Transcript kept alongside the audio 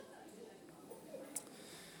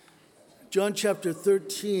John chapter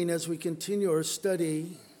 13, as we continue our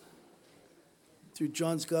study through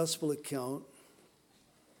John's gospel account.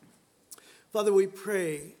 Father, we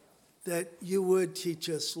pray that you would teach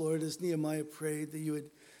us, Lord, as Nehemiah prayed, that you would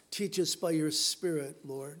teach us by your Spirit,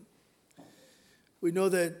 Lord. We know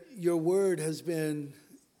that your word has been,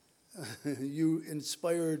 you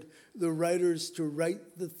inspired the writers to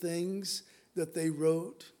write the things that they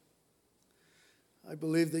wrote. I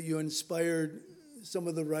believe that you inspired some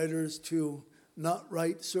of the writers to not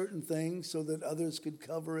write certain things so that others could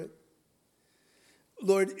cover it.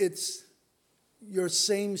 Lord, it's your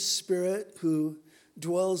same Spirit who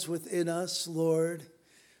dwells within us, Lord.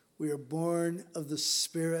 We are born of the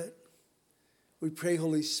Spirit. We pray,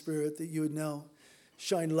 Holy Spirit, that you would now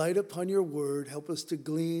shine light upon your word. Help us to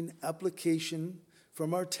glean application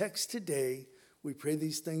from our text today. We pray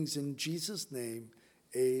these things in Jesus' name.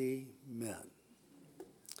 Amen.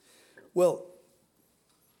 Well,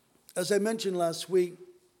 as I mentioned last week,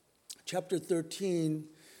 chapter 13,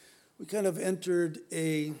 we kind of entered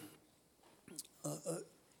a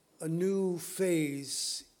new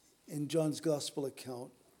phase in John's gospel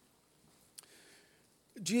account.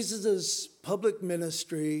 Jesus' public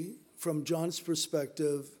ministry, from John's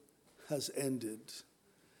perspective, has ended.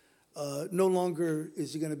 No longer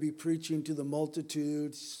is he going to be preaching to the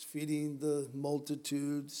multitudes, feeding the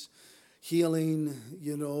multitudes, healing,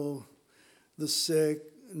 the sick.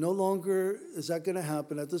 No longer is that going to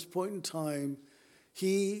happen. At this point in time,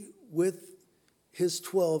 he, with his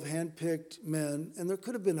 12 handpicked men, and there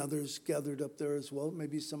could have been others gathered up there as well,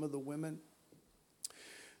 maybe some of the women.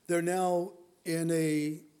 They're now in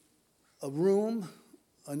a room,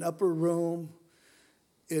 an upper room.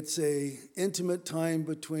 It's an intimate time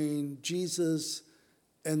between Jesus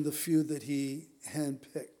and the few that he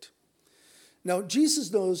handpicked. Now,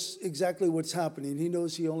 Jesus knows exactly what's happening. He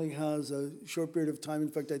knows he only has a short period of time. In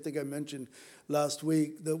fact, I think I mentioned last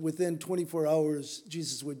week that within 24 hours,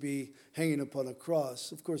 Jesus would be hanging upon a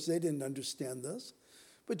cross. Of course, they didn't understand this,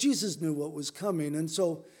 but Jesus knew what was coming. And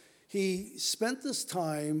so he spent this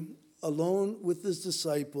time alone with his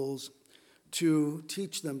disciples to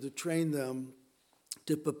teach them, to train them,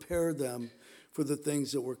 to prepare them for the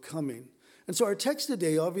things that were coming. And so our text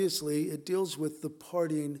today, obviously, it deals with the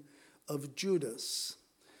parting of Judas.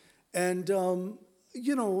 And,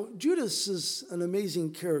 Judas is an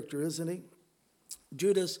amazing character, isn't he?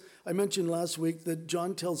 Judas, I mentioned last week that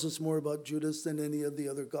John tells us more about Judas than any of the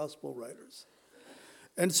other gospel writers.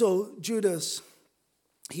 And so Judas,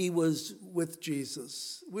 he was with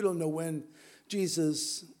Jesus. We don't know when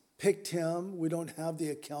Jesus picked him. We don't have the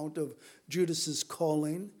account of Judas's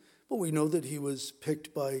calling, but we know that he was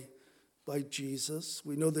picked by Jesus.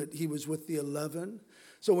 We know that he was with the 11.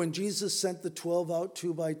 So when Jesus sent the 12 out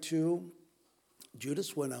 2 by 2,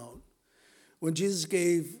 Judas went out. When Jesus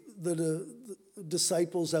gave the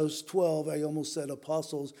disciples, those 12, I almost said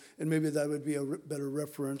apostles, and maybe that would be a better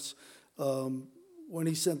reference. When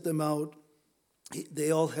he sent them out,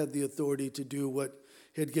 they all had the authority to do what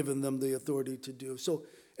he had given them the authority to do. So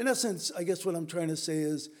in essence, I guess what I'm trying to say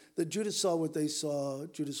is that Judas saw what they saw,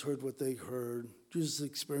 Judas heard what they heard, Judas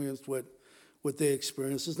experienced what they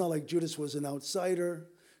experienced. It's not like Judas was an outsider.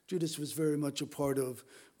 Judas was very much a part of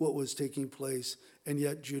what was taking place, and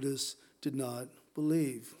yet Judas did not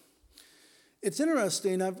believe. It's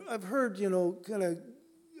interesting. I've heard, kind of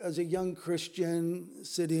as a young Christian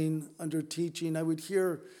sitting under teaching, I would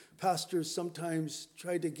hear pastors sometimes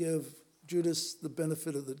try to give Judas the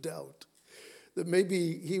benefit of the doubt, that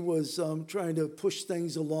maybe he was trying to push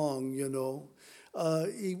things along,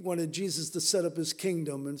 He wanted Jesus to set up his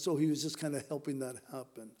kingdom, and so he was just kind of helping that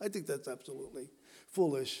happen. I think that's absolutely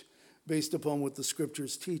foolish based upon what the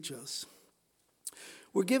scriptures teach us.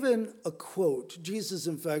 We're given a quote. Jesus,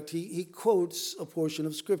 in fact, he quotes a portion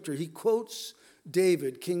of scripture. He quotes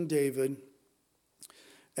David, King David,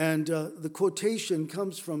 and the quotation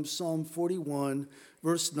comes from Psalm 41,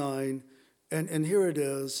 verse 9, and here it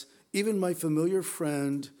is. Even my familiar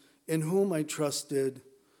friend, in whom I trusted,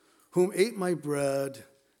 whom ate my bread,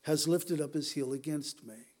 has lifted up his heel against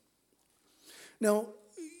me. Now,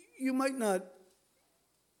 you might not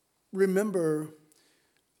remember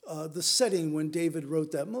the setting when David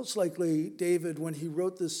wrote that. Most likely, David, when he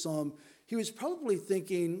wrote this psalm, he was probably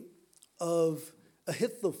thinking of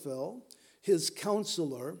Ahithophel, his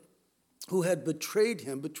counselor, who had betrayed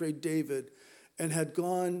David, and had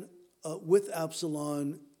gone with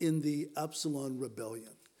Absalom in the Absalom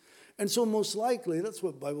rebellion. And so most likely, that's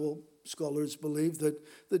what Bible scholars believe,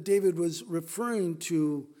 that David was referring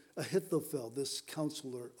to Ahithophel, this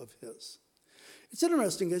counselor of his. It's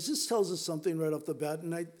interesting, guys. This tells us something right off the bat,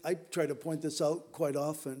 and I try to point this out quite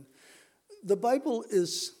often. The Bible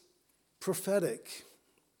is prophetic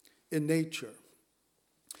in nature.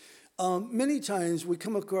 Many times we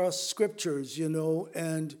come across scriptures,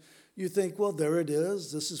 and you think, well, there it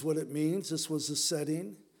is. This is what it means. This was the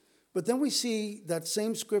setting. But then we see that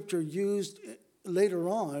same scripture used later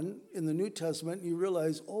on in the New Testament, and you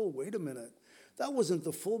realize, oh, wait a minute. That wasn't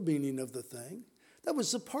the full meaning of the thing. That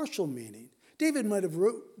was the partial meaning. David might have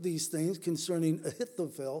wrote these things concerning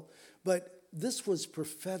Ahithophel, but this was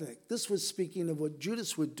prophetic. This was speaking of what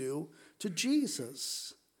Judas would do to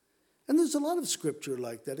Jesus. And there's a lot of scripture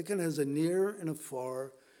like that. It kind of has a near and a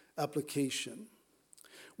far application.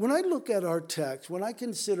 When I look at our text, when I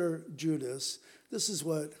consider Judas, this is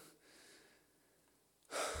what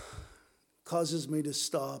causes me to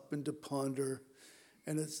stop and to ponder,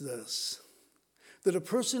 and it's this: that a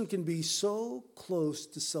person can be so close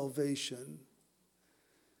to salvation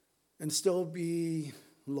and still be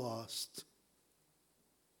lost.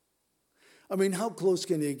 I mean, how close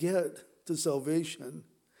can you get to salvation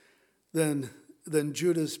than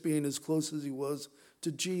Judas being as close as he was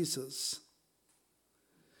to Jesus?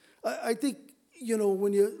 I think,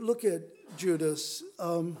 when you look at Judas,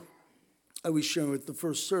 I was sharing with the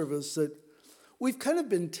first service that we've kind of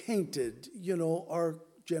been tainted, our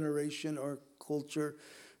generation, our culture,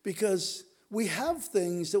 because we have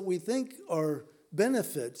things that we think are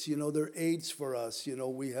benefits, they're aids for us.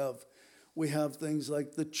 We have things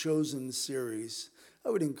like the Chosen series. I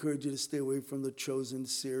would encourage you to stay away from the Chosen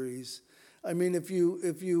series. I mean, if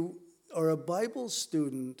you are a Bible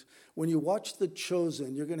student, when you watch The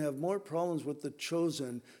Chosen, you're going to have more problems with The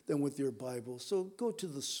Chosen than with your Bible. So go to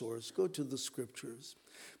the source, go to the scriptures.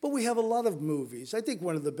 But we have a lot of movies. I think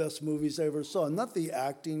one of the best movies I ever saw, not the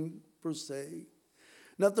acting per se,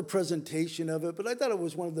 not the presentation of it, but I thought it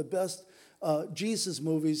was one of the best Jesus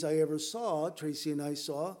movies I ever saw, Tracy and I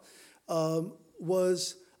saw,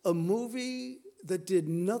 was a movie that did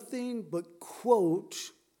nothing but quote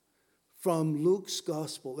from Luke's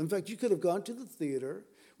gospel. In fact, you could have gone to the theater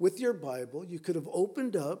with your Bible, you could have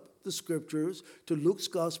opened up the scriptures to Luke's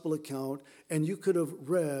gospel account, and you could have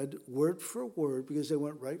read word for word, because they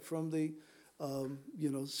went right from the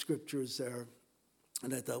scriptures there.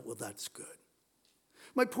 And I thought, well, that's good.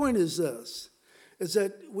 My point is this, is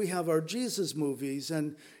that we have our Jesus movies,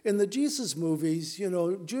 and in the Jesus movies,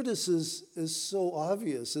 Judas is so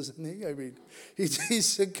obvious, isn't he? I mean,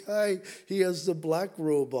 he's a guy, he has the black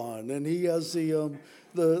robe on, and he has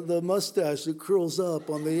the mustache that curls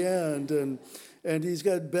up on the end, and he's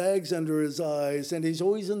got bags under his eyes, and he's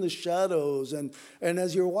always in the shadows, and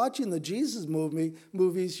as you're watching the Jesus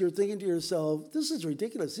movies, you're thinking to yourself, this is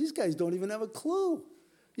ridiculous. These guys don't even have a clue.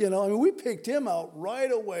 We picked him out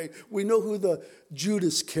right away. We know who the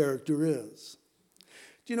Judas character is.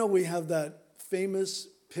 Do you know we have that famous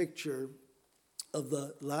picture of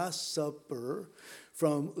the Last Supper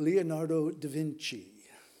from Leonardo da Vinci?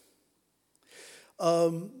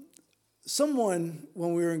 Someone,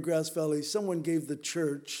 when we were in Grass Valley, someone gave the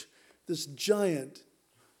church this giant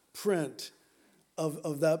print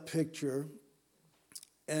of that picture,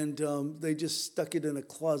 and they just stuck it in a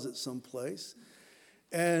closet someplace.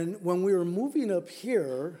 And when we were moving up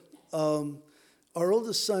here, our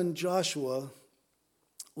oldest son, Joshua,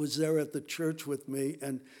 was there at the church with me.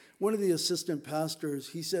 And one of the assistant pastors,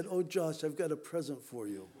 he said, "Oh, Josh, I've got a present for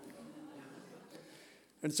you."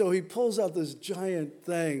 And so he pulls out this giant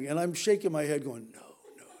thing, and I'm shaking my head going, no.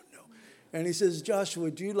 And he says,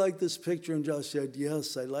 "Joshua, do you like this picture?" And Josh said,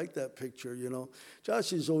 "Yes, I like that picture,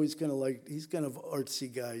 Josh is always he's kind of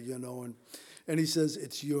artsy guy, And he says,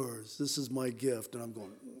 "It's yours. This is my gift." And I'm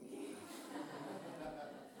going.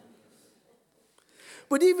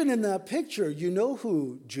 But even in that picture, you know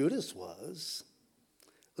who Judas was.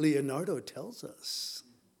 Leonardo tells us.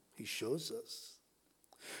 He shows us.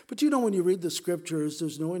 But when you read the scriptures,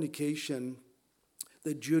 there's no indication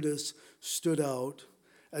that Judas stood out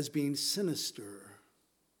as being sinister.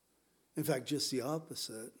 In fact, just the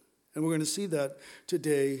opposite. And we're going to see that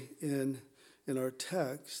today in our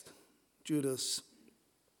text. Judas.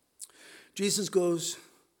 Jesus goes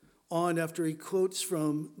on after he quotes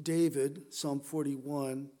from David, Psalm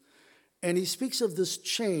 41, and he speaks of this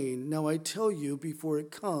chain. "Now I tell you before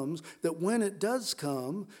it comes, that when it does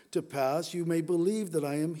come to pass, you may believe that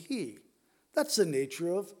I am he." That's the nature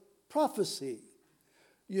of prophecy.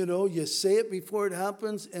 You say it before it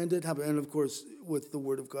happens, and it happens. And of course, with the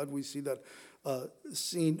word of God, we see that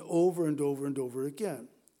seen over and over and over again.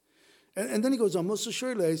 And then he goes on, "Most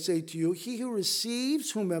assuredly I say to you, he who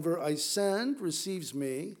receives whomever I send receives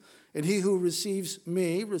me, and he who receives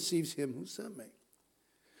me receives him who sent me."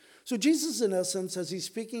 So Jesus, in essence, as he's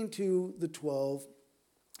speaking to the 12,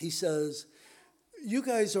 he says, you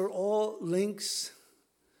guys are all links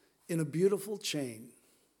in a beautiful chain.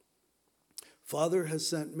 Father has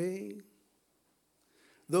sent me.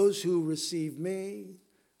 Those who receive me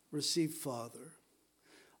receive Father.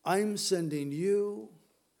 I'm sending you.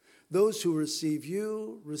 Those who receive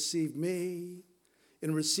you receive me.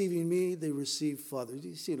 In receiving me, they receive Father. Do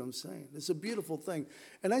you see what I'm saying? It's a beautiful thing.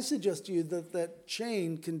 And I suggest to you that that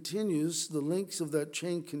chain continues, the links of that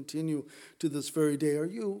chain continue to this very day. Are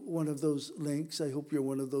you one of those links? I hope you're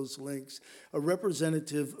one of those links. A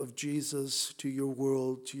representative of Jesus to your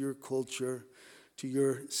world, to your culture, to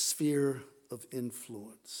your sphere of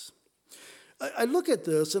influence. I look at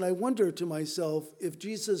this and I wonder to myself if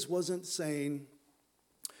Jesus wasn't saying,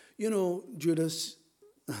 you know, Judas,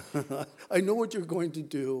 I know what you're going to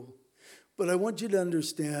do, but I want you to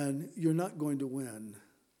understand you're not going to win.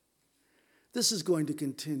 This is going to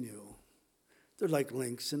continue. They're like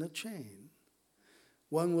links in a chain.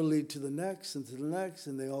 One will lead to the next and to the next,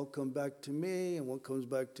 and they all come back to me, and what comes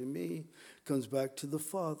back to me comes back to the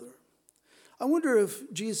Father. I wonder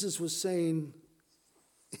if Jesus was saying,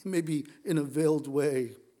 maybe in a veiled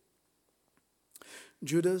way,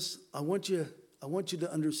 Judas, I want you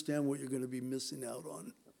to understand what you're going to be missing out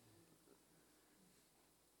on.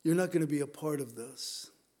 You're not going to be a part of this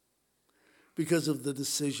because of the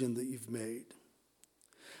decision that you've made.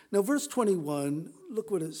 Now, verse 21, look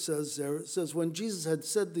what it says there. It says, when Jesus had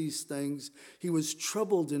said these things, he was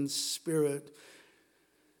troubled in spirit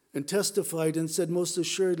and testified and said, most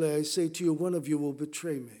assuredly, I say to you, one of you will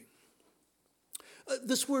betray me.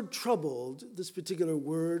 This word troubled, this particular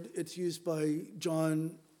word, it's used by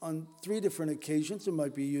John on 3 different occasions. It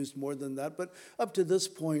might be used more than that, but up to this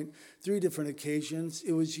point, 3 different occasions.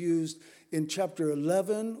 It was used in chapter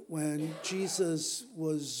 11 when Jesus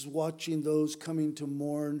was watching those coming to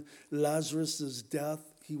mourn Lazarus' death.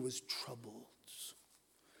 He was troubled.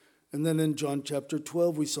 And then in John chapter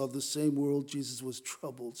 12, we saw the same world. Jesus was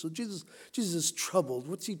troubled. So Jesus is troubled.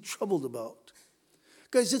 What's he troubled about?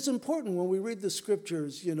 Guys, it's important when we read the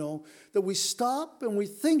scriptures, you know, that we stop and we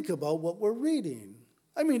think about what we're reading.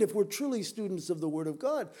 I mean, if we're truly students of the Word of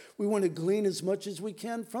God, we want to glean as much as we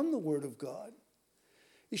can from the Word of God.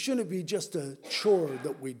 It shouldn't be just a chore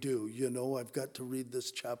that we do, you know, I've got to read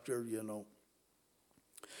this chapter, you know.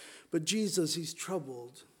 But Jesus, he's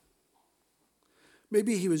troubled.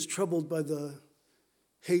 Maybe he was troubled by the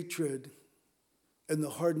hatred and the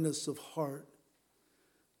hardness of heart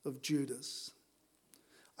of Judas.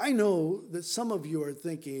 I know that some of you are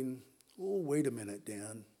thinking, oh, wait a minute,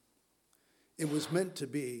 Dan. It was meant to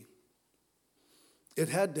be. It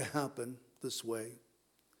had to happen this way.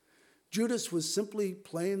 Judas was simply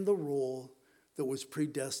playing the role that was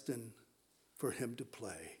predestined for him to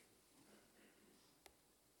play.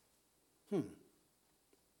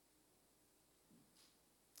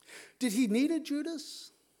 Did he need a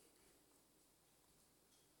Judas?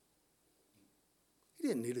 He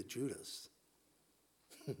didn't need a Judas.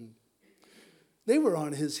 They were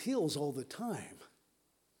on his heels all the time.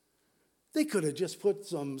 They could have just put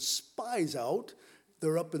some spies out.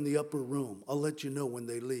 They're up in the upper room. I'll let you know when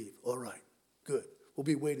they leave. All right, good. We'll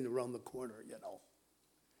be waiting around the corner, you know.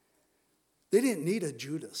 They didn't need a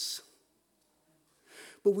Judas.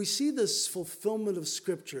 But we see this fulfillment of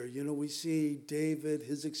Scripture. You know, we see David,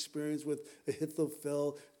 his experience with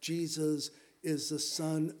Ahithophel. Jesus is the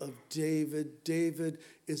son of David. David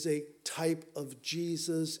is a type of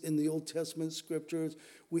Jesus in the Old Testament Scriptures.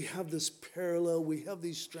 We have this parallel. We have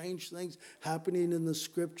these strange things happening in the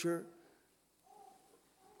Scripture.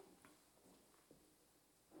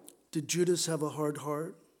 Did Judas have a hard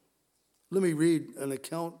heart? Let me read an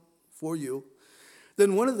account for you.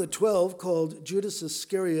 Then one of the 12, called Judas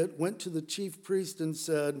Iscariot, went to the chief priest and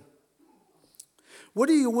said, "What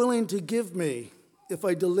are you willing to give me if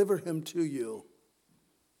I deliver him to you?"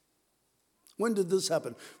 When did this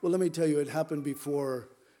happen? Well, let me tell you, it happened before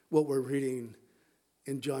what we're reading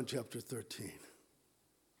in John chapter 13.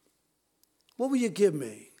 What will you give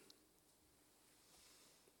me?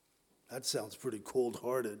 That sounds pretty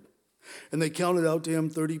cold-hearted. And they counted out to him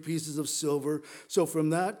 30 pieces of silver. So from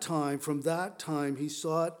that time, he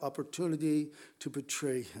sought opportunity to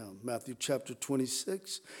betray him. Matthew chapter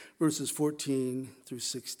 26, verses 14 through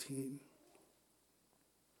 16.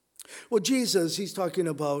 Well, Jesus, he's talking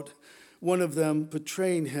about one of them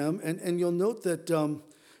betraying him. And you'll note that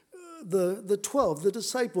the 12, the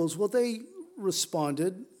disciples, well, they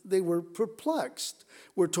responded. They were perplexed,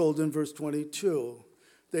 we're told in verse 22.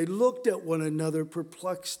 They looked at one another,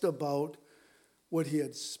 perplexed about what he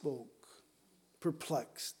had spoke.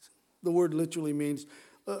 Perplexed. The word literally means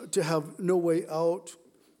to have no way out.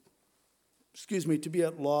 To be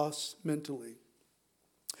at loss mentally.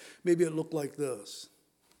 Maybe it looked like this.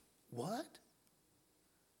 What?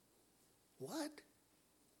 What?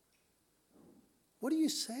 What are you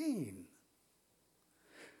saying?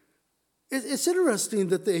 It's interesting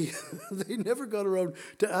that they never got around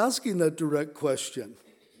to asking that direct question.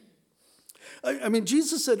 I mean,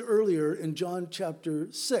 Jesus said earlier in John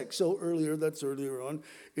chapter 6, so earlier, that's earlier on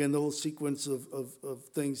in the whole sequence of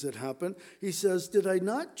things that happen. He says, did I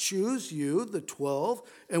not choose you, the 12,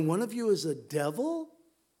 and one of you is a devil?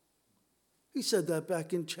 He said that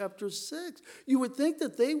back in chapter 6. You would think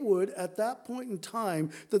that they would, at that point in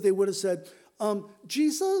time, that they would have said,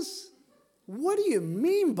 Jesus, what do you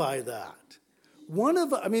mean by that?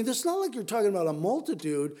 I mean, it's not like you're talking about a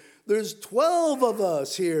multitude. There's 12 of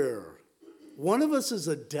us here. One of us is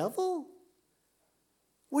a devil?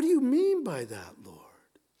 What do you mean by that, Lord?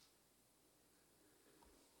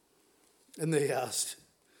 And they asked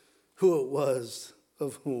who it was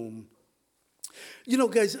of whom. You know,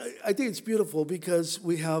 guys, I think it's beautiful because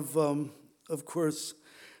we have, of course,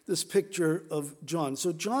 this picture of John.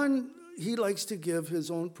 So John, he likes to give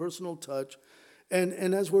his own personal touch.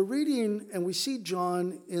 And as we're reading and we see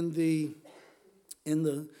John in the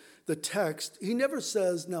text, he never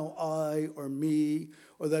says, now I or me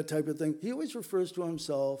or that type of thing. He always refers to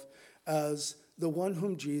himself as the one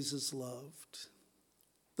whom Jesus loved.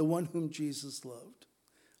 The one whom Jesus loved.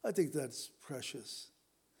 I think that's precious.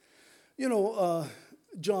 You know,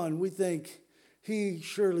 John, we think he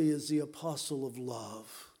surely is the apostle of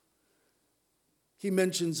love. He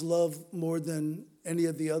mentions love more than any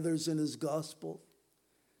of the others in his gospel.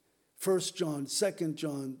 1 John, 2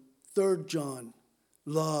 John, 3 John,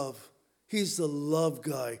 love. He's the love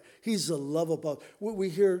guy. He's the love apostle. We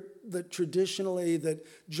hear that traditionally that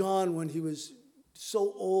John, when he was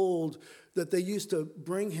so old, that they used to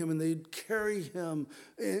bring him and they'd carry him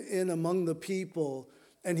in among the people.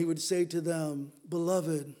 And he would say to them,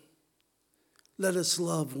 beloved, let us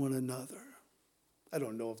love one another. I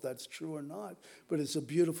don't know if that's true or not, but it's a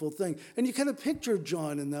beautiful thing. And you kind of picture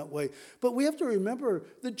John in that way. But we have to remember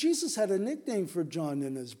that Jesus had a nickname for John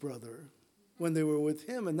and his brother when they were with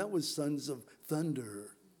him, and that was Sons of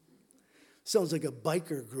Thunder. Sounds like a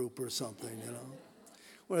biker group or something, you know.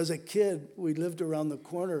 When I was a kid, we lived around the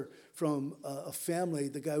corner from a family.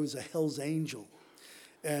 The guy was a Hell's Angel.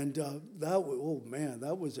 And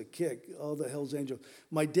that was a kick, all the Hell's Angels.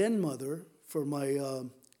 My den mother, for my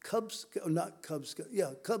Cub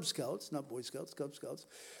Scouts, not Boy Scouts, Cub Scouts.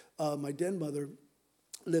 My den mother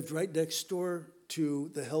lived right next door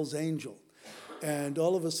to the Hell's Angel. And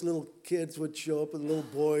all of us little kids would show up, and little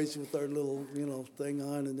boys with our little, thing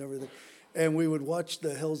on and everything. And we would watch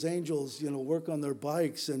the Hell's Angels, work on their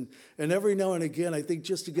bikes. And every now and again, I think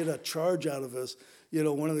just to get a charge out of us,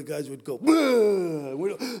 one of the guys would go, "Bah!"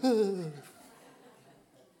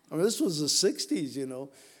 I mean, this was the 60s,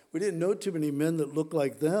 We didn't know too many men that looked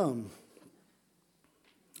like them.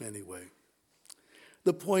 Anyway,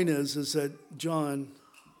 the point is that John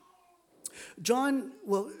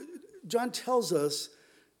tells us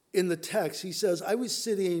in the text, he says, I was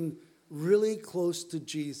sitting really close to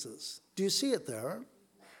Jesus. Do you see it there?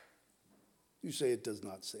 You say it does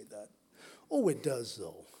not say that. Oh, it does,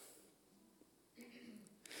 though.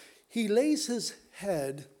 He lays his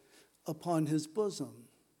head upon his bosom.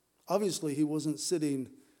 Obviously, he wasn't sitting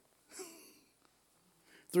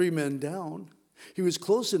 3 men down. He was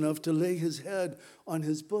close enough to lay his head on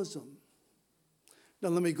his bosom. Now,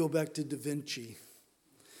 let me go back to Da Vinci.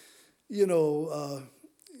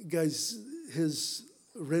 Guys, his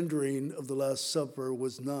rendering of the Last Supper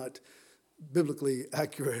was not biblically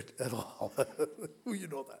accurate at all. You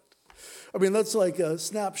know that. I mean, that's like a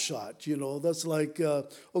snapshot, That's like,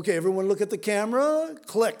 okay, everyone look at the camera,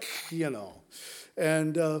 click,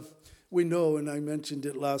 And we know, and I mentioned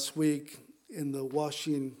it last week in the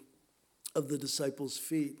washing of the disciples'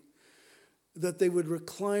 feet, that they would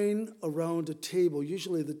recline around a table.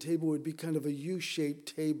 Usually the table would be kind of a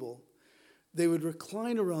U-shaped table. They would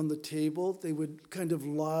recline around the table. They would kind of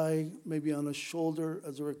lie maybe on a shoulder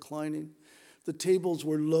as they're reclining. The tables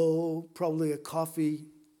were low, probably a coffee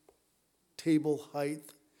table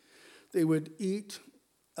height. They would eat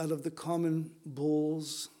out of the common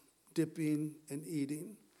bowls, dipping and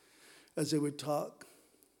eating as they would talk.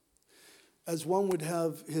 As one would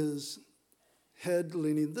have his head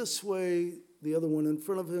leaning this way, the other one in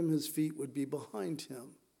front of him, his feet would be behind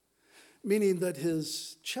him, meaning that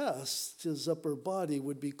his chest, his upper body,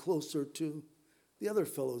 would be closer to the other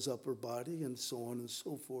fellow's upper body, and so on and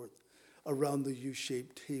so forth, around the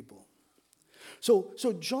U-shaped table. So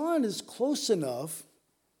John is close enough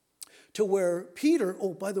to where Peter,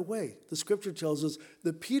 oh, by the way, the scripture tells us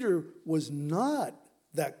that Peter was not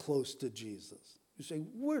that close to Jesus. You say,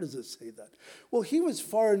 where does it say that? Well, he was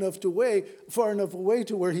far enough away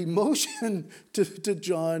to where he motioned to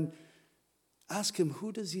John, ask him,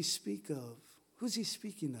 who does he speak of? Who's he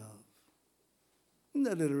speaking of? Isn't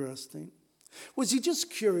that interesting? Was he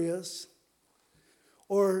just curious?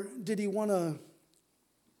 Or did he want to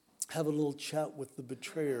have a little chat with the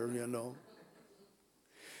betrayer,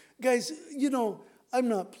 Guys, I'm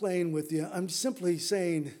not playing with you. I'm simply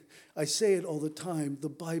saying, I say it all the time, the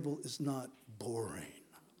Bible is not boring.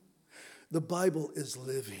 The Bible is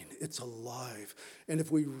living. It's alive. And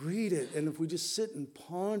if we read it, and if we just sit and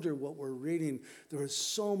ponder what we're reading, there is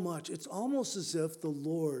so much. It's almost as if the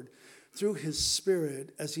Lord, through his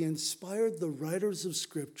Spirit, as he inspired the writers of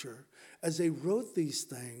Scripture, as they wrote these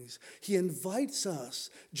things, he invites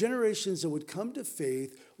us, generations that would come to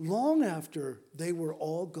faith long after they were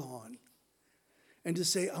all gone, and to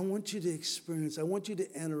say, I want you to experience, I want you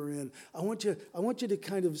to enter in, I want you to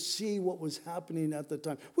kind of see what was happening at the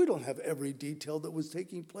time. We don't have every detail that was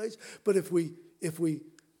taking place, but if we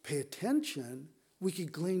pay attention, we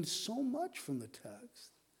could glean so much from the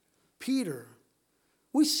text. Peter,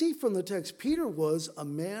 we see from the text, Peter was a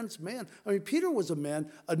man's man. Peter was a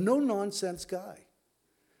man, a no-nonsense guy.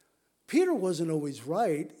 Peter wasn't always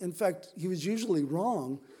right. In fact, he was usually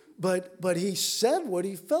wrong. But he said what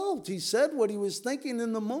he felt. He said what he was thinking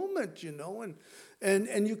in the moment, And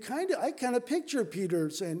I kind of picture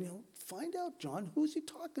Peter saying, find out, John, who's he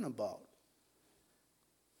talking about?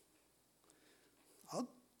 I'll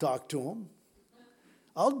talk to him.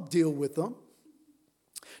 I'll deal with them.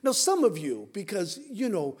 Now, some of you, because,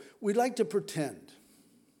 we like to pretend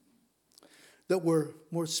that we're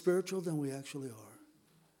more spiritual than we actually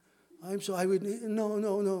are.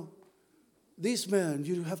 No. These men,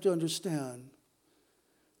 you have to understand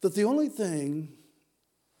that the only thing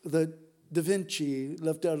that Da Vinci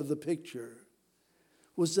left out of the picture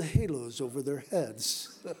was the halos over their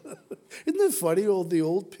heads. Isn't it funny, the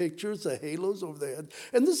old pictures, the halos over their heads?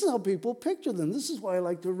 And this is how people picture them. This is why I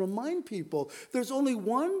like to remind people there's only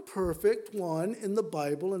one perfect one in the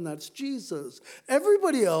Bible, and that's Jesus.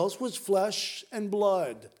 Everybody else was flesh and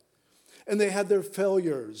blood, and they had their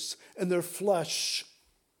failures and their flesh.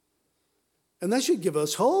 And that should give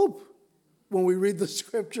us hope when we read the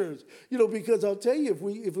scriptures. Because I'll tell you,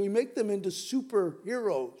 if we make them into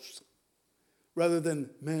superheroes rather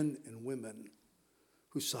than men and women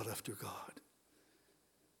who sought after God,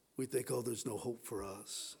 we think, there's no hope for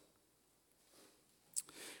us.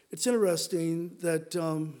 It's interesting that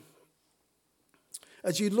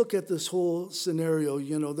as you look at this whole scenario,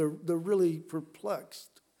 they're really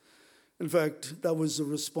perplexed. In fact, that was the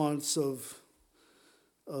response of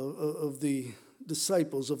the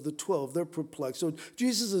disciples, of the 12. They're perplexed. So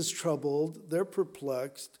Jesus is troubled. They're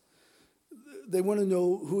perplexed. They want to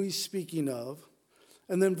know who he's speaking of.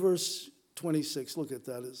 And then verse 26, look at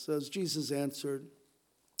that. It says, Jesus answered,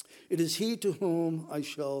 it is he to whom I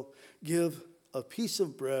shall give a piece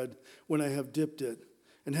of bread when I have dipped it.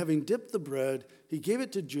 And having dipped the bread, he gave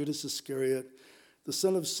it to Judas Iscariot, the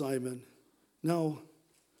son of Simon. Now,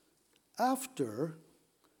 after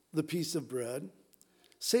the piece of bread,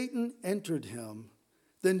 Satan entered him.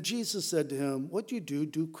 Then Jesus said to him, what you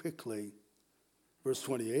do quickly. Verse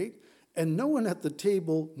 28, and no one at the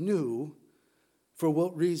table knew for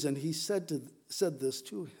what reason he said this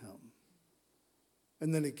to him.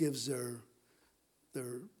 And then it gives their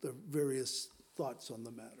various thoughts on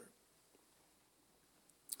the matter.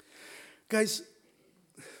 Guys,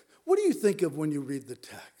 what do you think of when you read the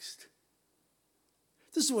text?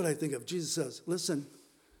 This is what I think of. Jesus says, listen,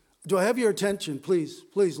 do I have your attention? Please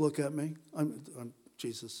look at me. I'm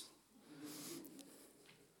Jesus.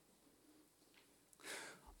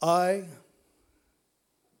 I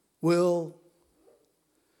will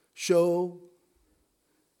show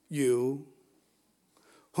you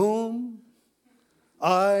whom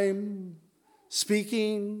I'm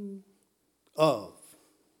speaking of.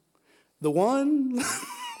 The one,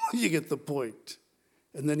 you get the point.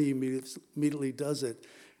 And then he immediately does it.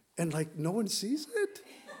 And no one sees it.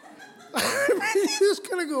 You just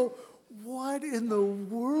kind of go, what in the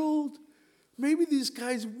world? Maybe these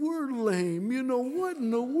guys were lame. What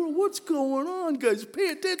in the world? What's going on, guys? Pay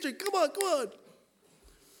attention. Come on.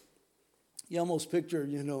 You almost picture,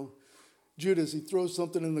 Judas, he throws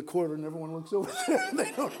something in the corner and everyone looks over there and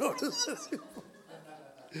they don't notice it.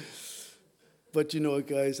 But you know what,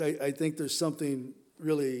 guys? I think there's something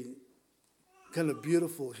really kind of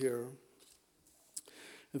beautiful here.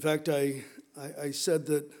 In fact, I said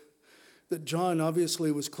that John obviously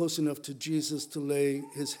was close enough to Jesus to lay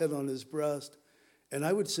his head on his breast. And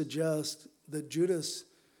I would suggest that Judas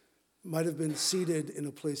might have been seated in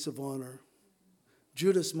a place of honor.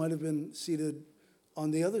 Judas might have been seated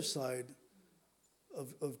on the other side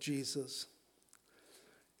of Jesus.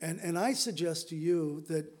 And I suggest to you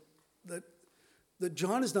that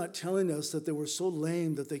John is not telling us that they were so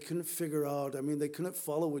lame that they couldn't figure out, they couldn't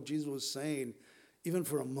follow what Jesus was saying, even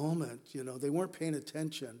for a moment, they weren't paying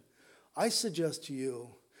attention. I suggest to you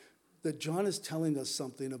that John is telling us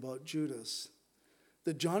something about Judas.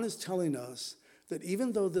 That John is telling us that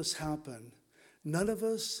even though this happened, none of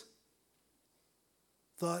us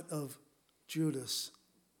thought of Judas.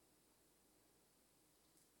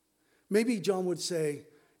 Maybe John would say,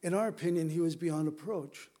 in our opinion, he was beyond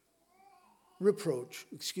reproach.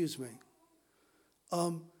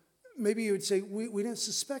 Maybe you would say, we didn't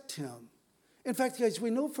suspect him. In fact, guys, we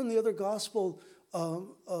know from the other gospel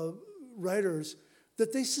writers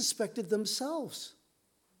that they suspected themselves.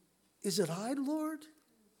 Is it I, Lord?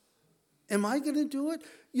 Am I going to do it?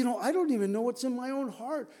 I don't even know what's in my own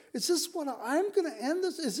heart. Is this what I'm going to end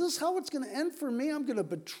this? Is this how it's going to end for me? I'm going to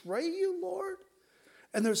betray you, Lord?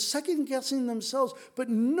 And they're second-guessing themselves. But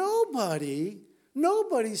nobody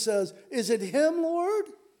says, is it him, Lord?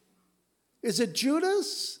 Is it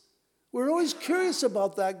Judas? We're always curious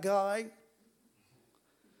about that guy.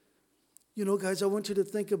 Guys, I want you to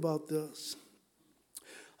think about this.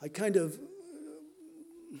 I kind of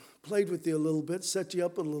played with you a little bit, set you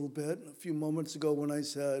up a little bit a few moments ago when I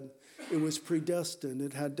said it was predestined.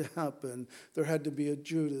 It had to happen. There had to be a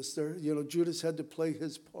Judas. Judas had to play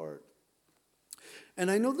his part. And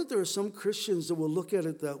I know that there are some Christians that will look at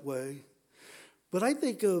it that way. But I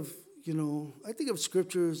think of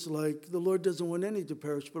scriptures like the Lord doesn't want any to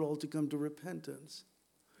perish, but all to come to repentance.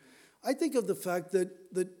 I think of the fact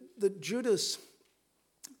that Judas,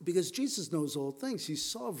 because Jesus knows all things, he's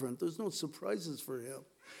sovereign. There's no surprises for him.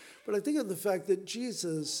 But I think of the fact that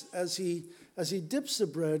Jesus, as he dips the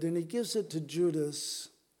bread and he gives it to Judas,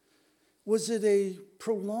 was it a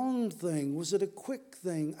prolonged thing? Was it a quick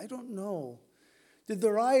thing? I don't know. Did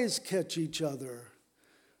their eyes catch each other?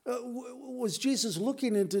 Was Jesus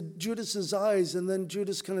looking into Judas's eyes and then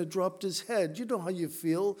Judas kind of dropped his head? You know how you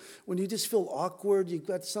feel when you just feel awkward. You've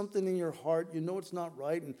got something in your heart. You know it's not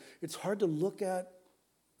right. And it's hard to look at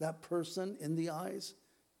that person in the eyes.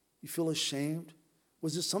 You feel ashamed.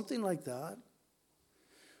 Was it something like that?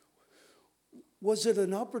 Was it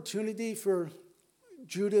an opportunity for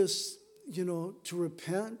Judas, to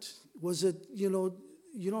repent? Was it, you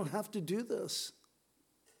don't have to do this.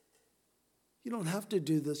 You don't have to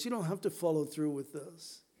do this. You don't have to follow through with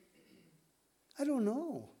this. I don't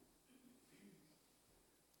know.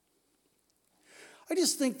 I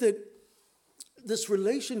just think that this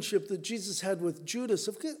relationship that Jesus had with Judas,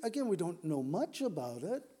 again, we don't know much about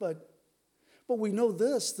it, but we know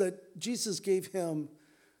this, that Jesus gave him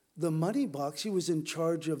the money box. He was in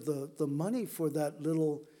charge of the money for that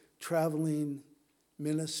little traveling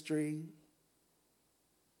ministry.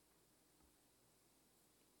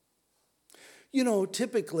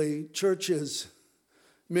 Typically, churches,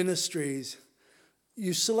 ministries,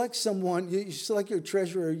 you select someone, you select your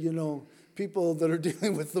treasurer, people that are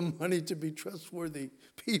dealing with the money to be trustworthy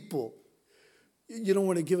people. You don't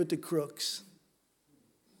want to give it to crooks.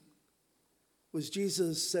 Was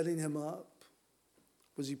Jesus setting him up?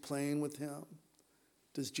 Was he playing with him?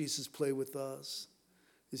 Does Jesus play with us?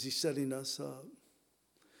 Is he setting us up?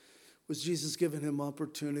 Was Jesus giving him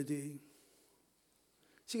opportunity?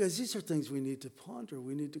 See, guys, these are things we need to ponder.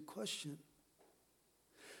 We need to question.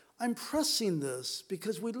 I'm pressing this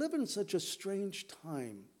because we live in such a strange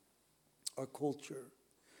time, our culture.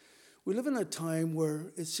 We live in a time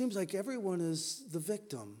where it seems like everyone is the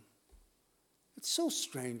victim. It's so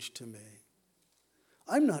strange to me.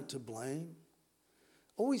 I'm not to blame.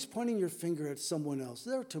 Always pointing your finger at someone else.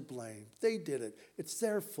 They're to blame. They did it. It's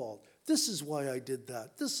their fault. This is why I did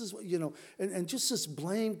that. This is what, and just this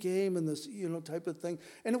blame game and this, type of thing.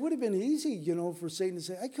 And it would have been easy, for Satan to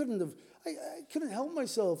say, I couldn't help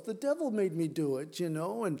myself. The devil made me do it,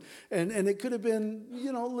 and it could have been,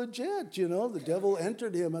 legit, the devil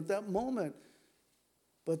entered him at that moment.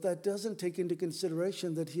 But that doesn't take into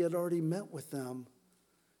consideration that he had already met with them.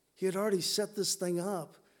 He had already set this thing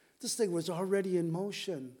up. This thing was already in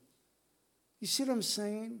motion. You see what I'm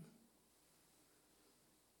saying?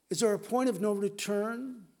 Is there a point of no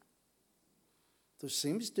return? There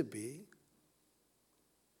seems to be.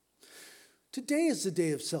 Today is the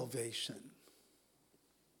day of salvation.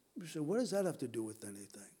 You say, what does that have to do with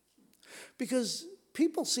anything? Because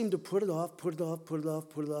people seem to put it off.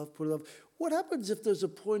 What happens if there's a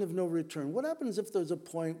point of no return? What happens if there's a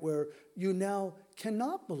point where you now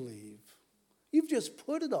cannot believe? You've just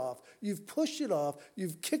put it off. You've pushed it off.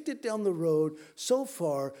 You've kicked it down the road so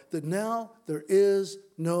far that now there is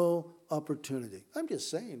no opportunity. I'm just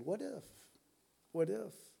saying, what if? What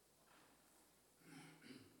if?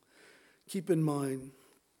 Keep in mind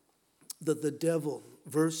that the devil,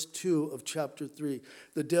 verse 2 of chapter 3,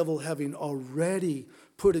 the devil having already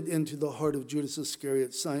put it into the heart of Judas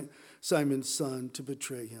Iscariot, Simon's son, to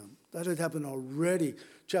betray him. That had happened already.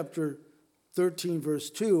 Chapter 13, verse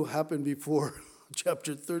 2 happened before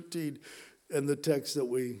chapter 13 and the text that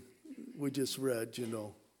we just read,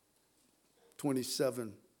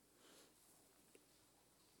 27.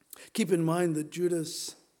 Keep in mind that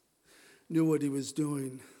Judas knew what he was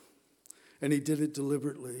doing, and he did it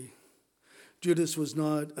deliberately. Judas was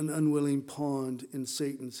not an unwilling pawn in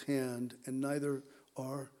Satan's hand, and neither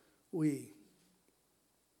are we.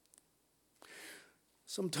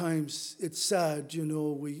 Sometimes it's sad,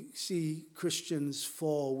 we see Christians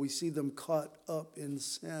fall. We see them caught up in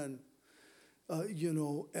sin, and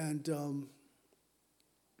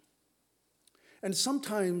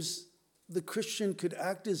sometimes the Christian could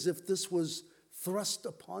act as if this was thrust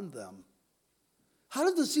upon them. How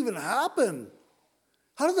did this even happen?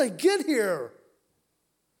 How did I get here?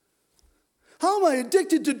 How am I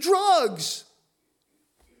addicted to drugs?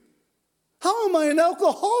 How am I an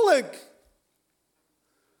alcoholic?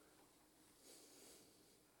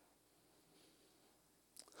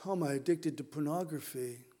 How am I addicted to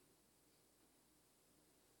pornography?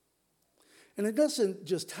 And it doesn't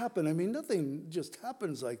just happen. Nothing just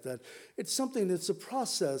happens like that. It's something, it's a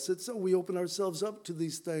process. We open ourselves up to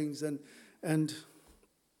these things.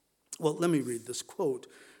 Well, let me read this quote.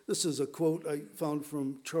 This is a quote I found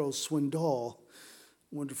from Charles Swindoll,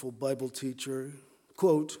 wonderful Bible teacher.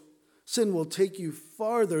 Quote, "Sin will take you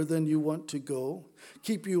farther than you want to go,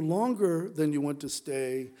 keep you longer than you want to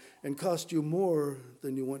stay, and cost you more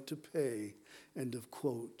than you want to pay." End of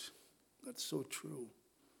quote. That's so true.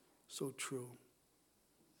 So true.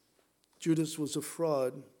 Judas was a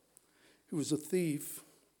fraud. He was a thief.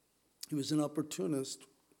 He was an opportunist.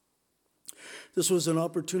 This was an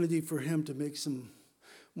opportunity for him to make some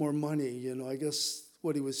more money. I guess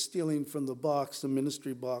what he was stealing from the box, the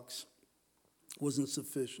ministry box, wasn't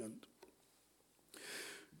sufficient.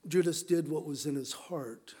 Judas did what was in his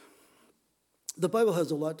heart. The Bible has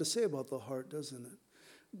a lot to say about the heart, doesn't it?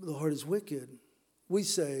 The heart is wicked. We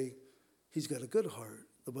say he's got a good heart.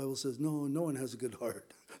 The Bible says, no one has a good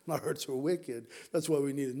heart. My hearts are wicked. That's why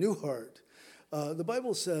we need a new heart. The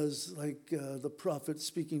Bible says, like the prophet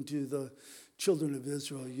speaking to the children of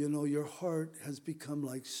Israel, your heart has become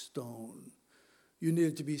like stone. You need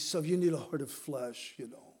it to be soft. You need a heart of flesh,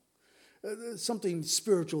 Something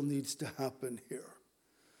spiritual needs to happen here.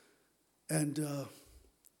 And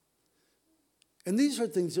these are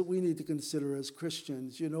things that we need to consider as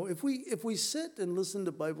Christians. If we sit and listen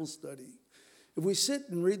to Bible study, if we sit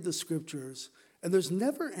and read the scriptures, and there's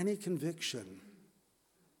never any conviction,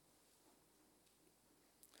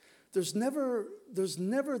 there's never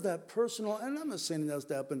that personal, and I'm not saying that has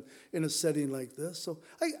to happen in a setting like this. So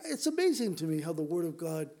it's amazing to me how the Word of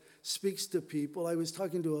God speaks to people. I was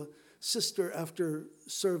talking to a sister after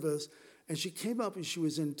service, and she came up and she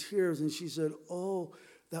was in tears, and she said, "Oh,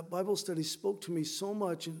 that Bible study spoke to me so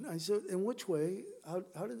much." And I said, "In which way? How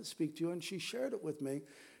did it speak to you?" And she shared it with me.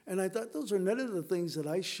 And I thought those are none of the things that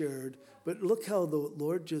I shared, but look how the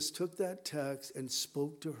Lord just took that text and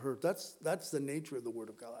spoke to her. That's the nature of the Word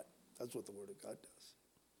of God. That's what the Word of God does.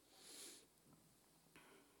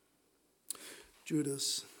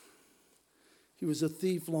 Judas, he was a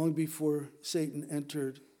thief long before Satan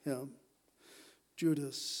entered him.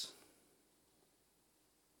 Judas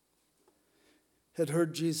had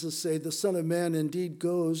heard Jesus say, "The Son of Man indeed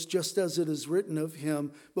goes just as it is written of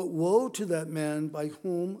him, but woe to that man by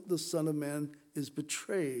whom the Son of Man is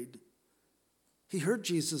betrayed." He heard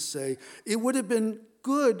Jesus say, "It would have been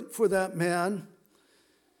good for that man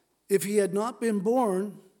if he had not been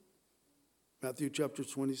born." Matthew chapter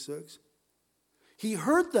 26. He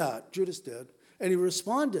heard that, Judas did, and he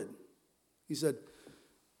responded. He said,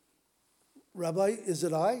 "Rabbi, is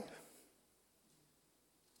it I?"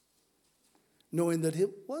 Knowing that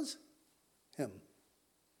it was him.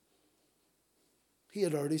 He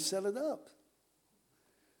had already set it up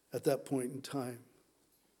at that point in time.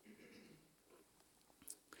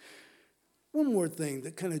 One more thing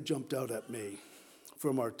that kind of jumped out at me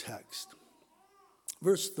from our text.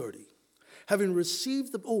 Verse 30. Having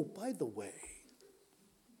received by the way,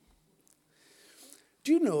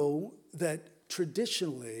 do you know that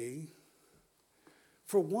traditionally,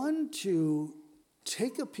 for one to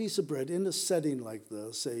take a piece of bread in a setting like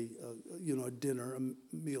this, a dinner, a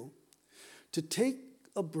meal, to take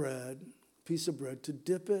a piece of bread, to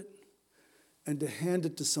dip it, and to hand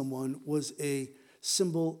it to someone was a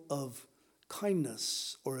symbol of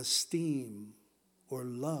kindness or esteem or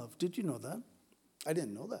love. Did you know that? I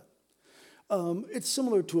didn't know that. It's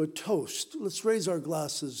similar to a toast. Let's raise our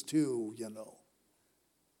glasses too,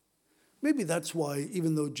 Maybe that's why,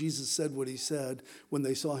 even though Jesus said what he said, when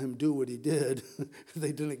they saw him do what he did,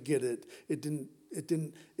 they didn't get it.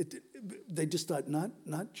 They just thought,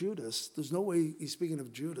 not Judas. There's no way he's speaking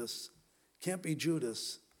of Judas. Can't be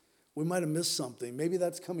Judas. We might have missed something. Maybe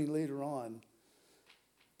that's coming later on.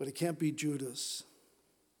 But it can't be Judas.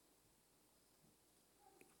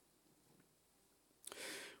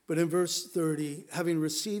 But in verse 30, having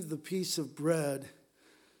received the piece of bread,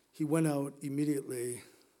 he went out immediately,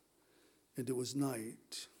 and it was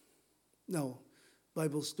night. Now,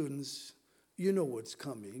 Bible students, you know what's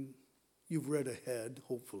coming. You've read ahead,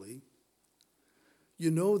 hopefully.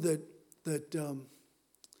 You know that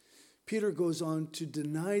Peter goes on to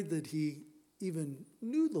deny that he even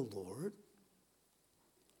knew the Lord.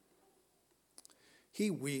 He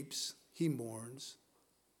weeps, he mourns.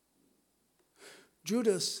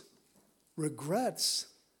 Judas regrets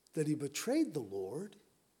that he betrayed the Lord.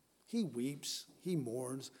 He weeps, he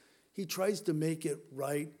mourns. He tries to make it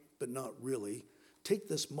right, but not really. Take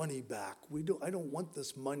this money back. I don't want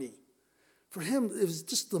this money. For him, it was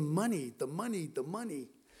just the money.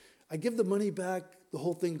 I give the money back, the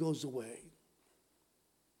whole thing goes away.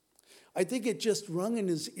 I think it just rung in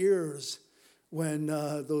his ears when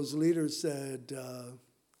those leaders said,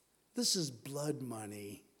 this is blood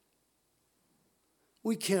money.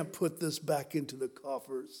 We can't put this back into the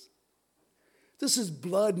coffers. This is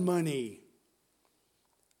blood money.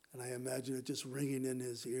 And I imagine it just ringing in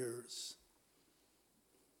his ears.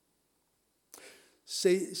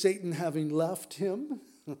 Satan having left him,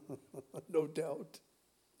 no doubt.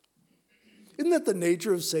 Isn't that the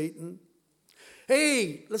nature of Satan?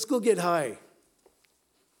 Hey, let's go get high.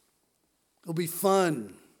 It'll be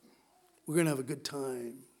fun. We're going to have a good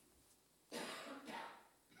time.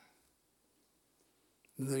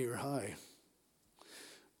 And then you're high.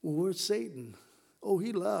 Well, where's Satan? Oh,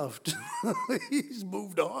 he left. He's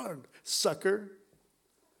moved on. Sucker.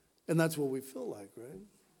 And that's what we feel like, right?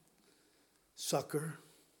 Sucker.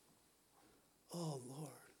 Oh,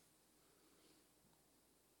 Lord.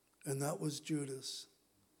 And that was Judas.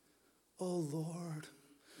 Oh, Lord,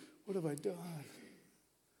 what have I done?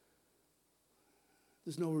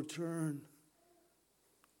 There's no return.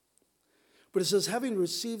 But it says, having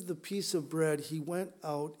received the piece of bread, he went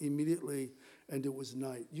out immediately, and it was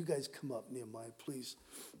night. You guys come up, Nehemiah, please.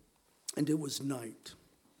 And it was night.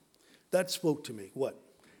 That spoke to me. What?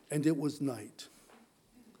 And it was night.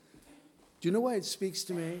 Do you know why it speaks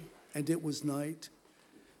to me? And it was night.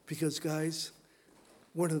 Because, guys,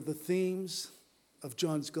 one of the themes of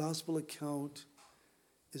John's gospel account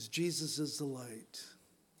is Jesus is the light.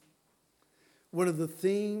 One of the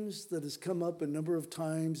themes that has come up a number of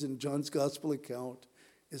times in John's gospel account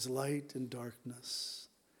is light and darkness.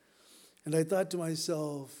 And I thought to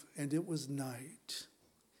myself, and it was night.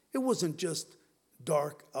 It wasn't just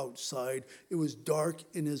dark outside. It was dark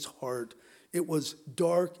in his heart. It was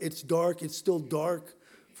dark. It's still dark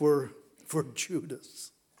for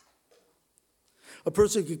Judas. A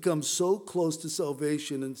person could come so close to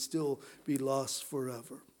salvation and still be lost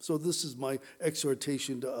forever. So this is my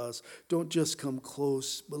exhortation to us. Don't just come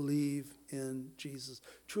close. Believe in Jesus.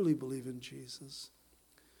 Truly believe in Jesus.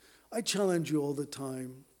 I challenge you all the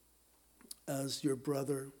time as your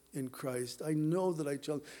brother in Christ. I know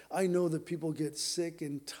that people get sick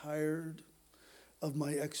and tired of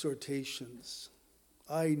my exhortations.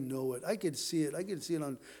 I know it. I could see it. I could see it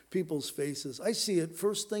on people's faces. I see it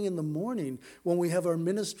first thing in the morning when we have our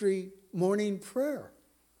ministry morning prayer.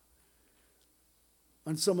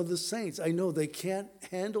 On some of the saints, I know they can't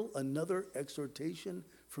handle another exhortation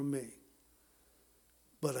from me.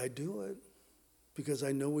 But I do it because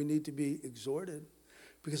I know we need to be exhorted,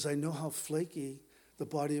 because I know how flaky the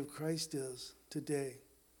body of Christ is today.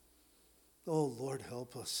 Oh, Lord,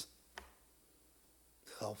 help us.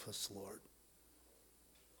 Help us, Lord.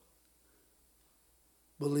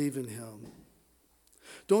 Believe in him.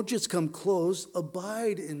 Don't just come close.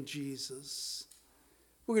 Abide in Jesus.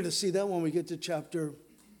 We're going to see that when we get to chapter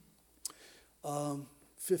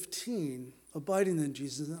 15. Abiding in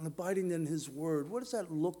Jesus and abiding in his word. What does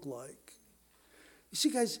that look like? You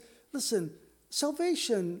see, guys, listen.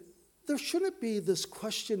 Salvation, there shouldn't be this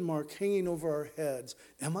question mark hanging over our heads.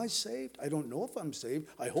 Am I saved? I don't know if I'm saved.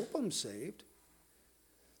 I hope I'm saved.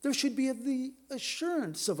 There should be the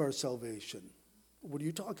assurance of our salvation. What are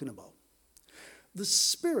you talking about? The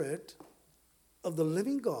Spirit of the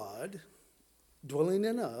living God dwelling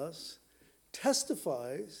in us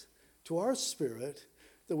testifies to our spirit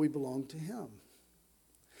that we belong to him.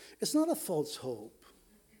 It's not a false hope.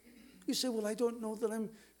 You say, well, I don't know that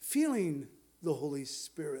I'm feeling the Holy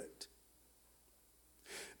Spirit.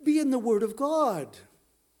 Be in the Word of God.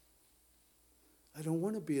 I don't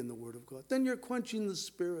want to be in the Word of God. Then you're quenching the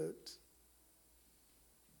Spirit.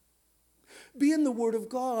 Be in the Word of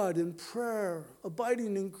God in prayer,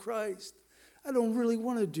 abiding in Christ. I don't really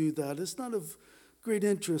want to do that. It's not of great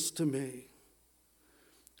interest to me.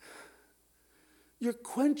 You're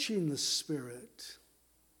quenching the Spirit.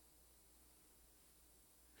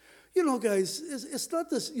 You know, guys, it's not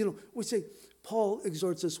this, we say, Paul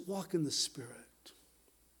exhorts us, walk in the Spirit.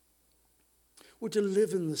 We're to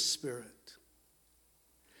live in the Spirit.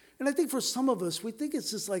 And I think for some of us, we think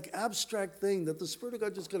it's this like abstract thing that the Spirit of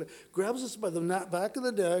God just kind of grabs us by the back of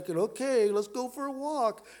the neck and, okay, let's go for a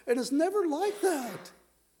walk. And it's never like that.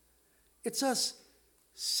 It's us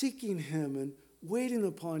seeking Him and waiting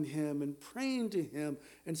upon Him and praying to Him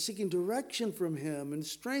and seeking direction from Him and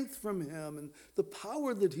strength from Him and the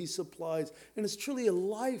power that He supplies. And it's truly a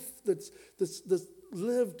life that's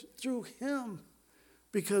lived through Him,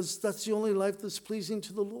 because that's the only life that's pleasing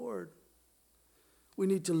to the Lord. We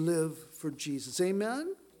need to live for Jesus.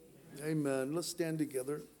 Amen? Amen. Let's stand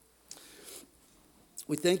together.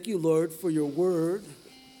 We thank you, Lord, for your word.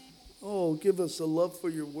 Oh, give us a love for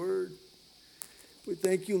your word. We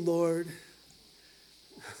thank you, Lord,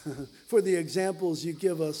 for the examples you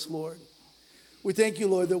give us, Lord. We thank you,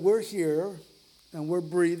 Lord, that we're here and we're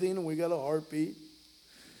breathing and we got a heartbeat.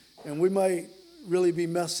 And we might really be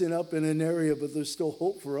messing up in an area, but there's still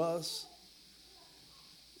hope for us.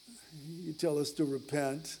 You tell us to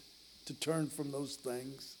repent, to turn from those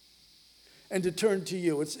things, and to turn to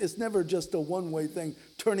you. It's never just a one-way thing,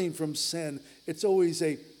 turning from sin. It's always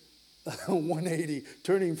a 180,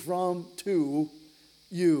 turning from to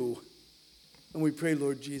you. And we pray,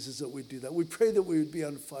 Lord Jesus, that we do that. We pray that we would be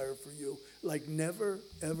on fire for you like never,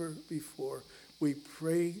 ever before. We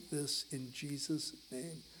pray this in Jesus'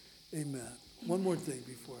 name. Amen. One more thing.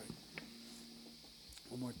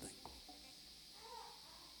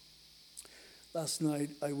 Last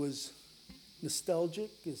night I was nostalgic.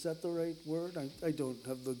 Is that the right word? I don't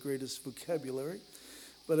have the greatest vocabulary.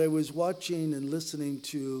 But I was watching and listening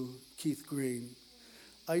to Keith Green.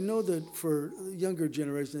 I know that for the younger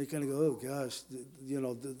generation, they kind of go, oh gosh,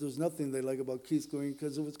 there's nothing they like about Keith Green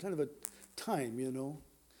because it was kind of a time,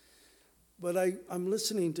 But I'm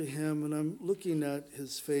listening to him and I'm looking at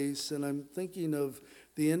his face and I'm thinking of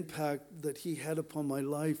the impact that he had upon my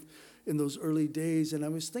life in those early days. And I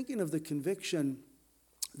was thinking of the conviction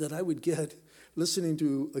that I would get listening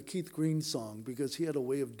to a Keith Green song, because he had a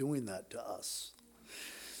way of doing that to us,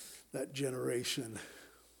 that generation.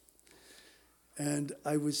 And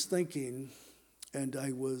I was thinking and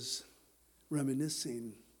I was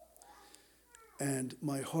reminiscing, and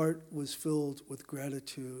my heart was filled with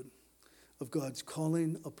gratitude of God's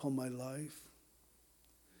calling upon my life.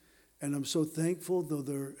 And I'm so thankful, though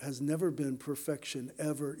there has never been perfection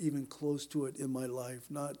ever, even close to it in my life,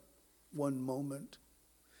 not one moment.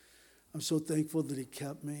 I'm so thankful that He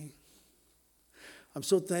kept me. I'm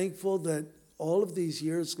so thankful that all of these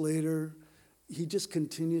years later, He just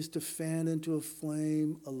continues to fan into a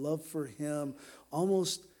flame, a love for Him,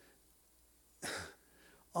 almost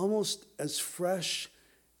as fresh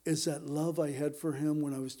as that love I had for Him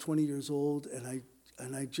when I was 20 years old, and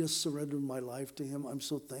I just surrendered my life to Him. I'm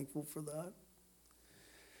so thankful for that.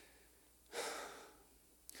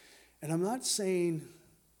 And I'm not saying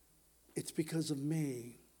it's because of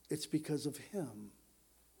me. It's because of Him.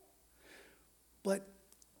 But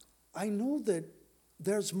I know that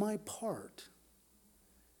there's my part.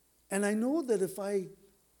 And I know that if I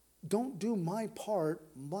don't do my part,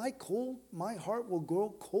 my heart will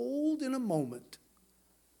grow cold in a moment.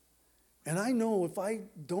 And I know if I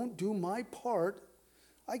don't do my part,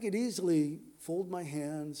 I could easily fold my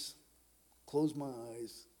hands, close my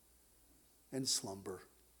eyes, and slumber.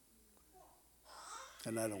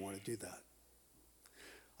 And I don't want to do that.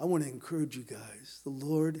 I want to encourage you guys. The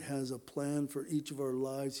Lord has a plan for each of our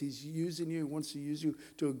lives. He's using you. He wants to use you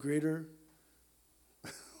to a greater,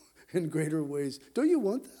 in greater ways. Don't you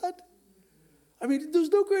want that? I mean, there's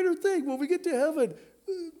no greater thing. When we get to heaven,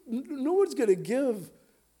 no one's going to give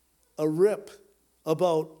a rip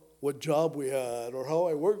about what job we had, or how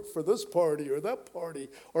I worked for this party or that party,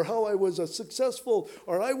 or how I was a successful,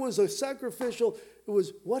 or I was a sacrificial. It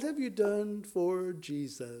was, what have you done for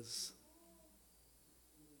Jesus?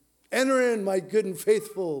 Enter in, my good and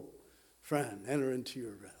faithful friend. Enter into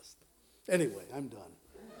your rest. Anyway, I'm done.